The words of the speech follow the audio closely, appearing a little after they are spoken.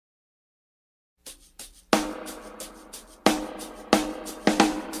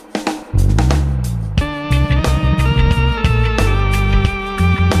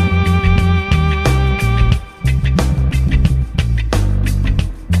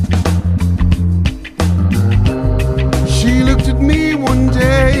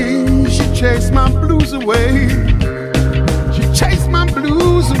blues away. She chased my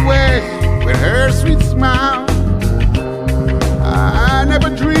blues away with her sweet smile. I never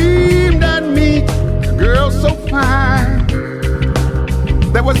dreamed I'd meet a girl so fine.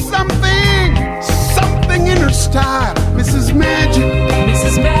 There was something in her style. Mrs. Magic,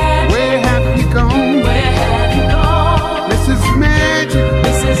 Mrs. Magic, where have you gone? where have you gone? Mrs. Magic,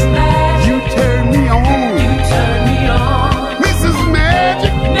 Mrs. Magic, you turn me on. you turn me on. Mrs.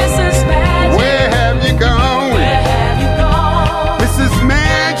 Magic, Mrs. Magic, where have you gone? where have you gone? Mrs.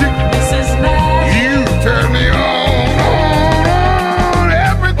 Magic, Mrs. Magic, you turn me on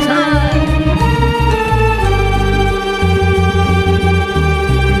every time.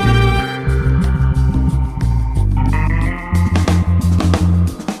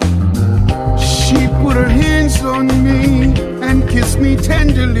 She put her hands on me and kissed me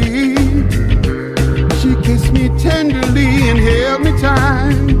tenderly. She kissed me tenderly and held me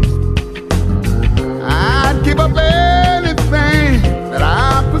tight. I'd give up anything that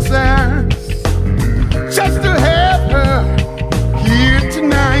I possess just to have her here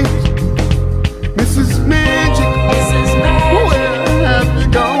tonight. Mrs. Magic, Mrs. Magic, where have you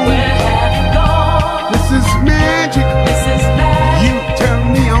gone? where have you gone? Mrs. Magic, Mrs. Magic, you turn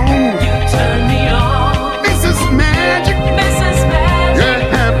me on. you turn me on. Mrs. Magic, Mrs. Magic, where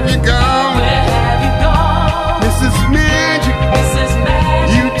have you gone? where have you gone? Mrs. Magic, Mrs. Magic,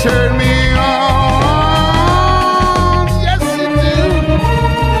 you turn me on. Yes, you do.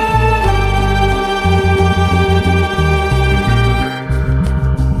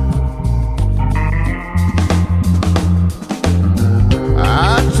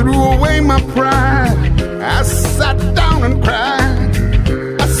 I threw away my pride. I sat down and cried.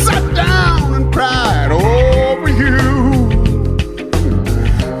 I sat down and cried over you.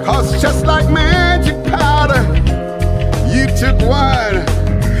 'Cause just like magic powder, you took one.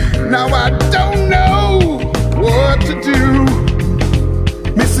 Now I don't know what to do.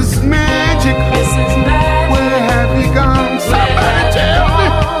 Mrs. Magic, Mrs. Magic, where have you gone? Somebody tell me.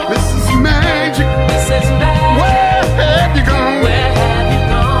 Mrs. Magic, Mrs. Magic, where have you gone? where have you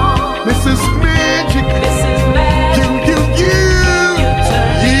gone? Mrs. Magic, Mrs. Magic, you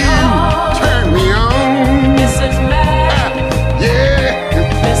turn me on. Mrs. Magic, Yeah,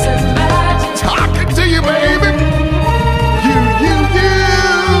 Mrs. Magic, talking to you, baby. You.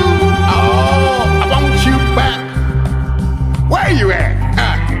 Oh, I want you back. Where you at?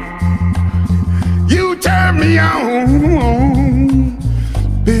 You turn me on,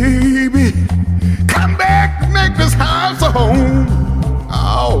 baby. Come back, make this house a home.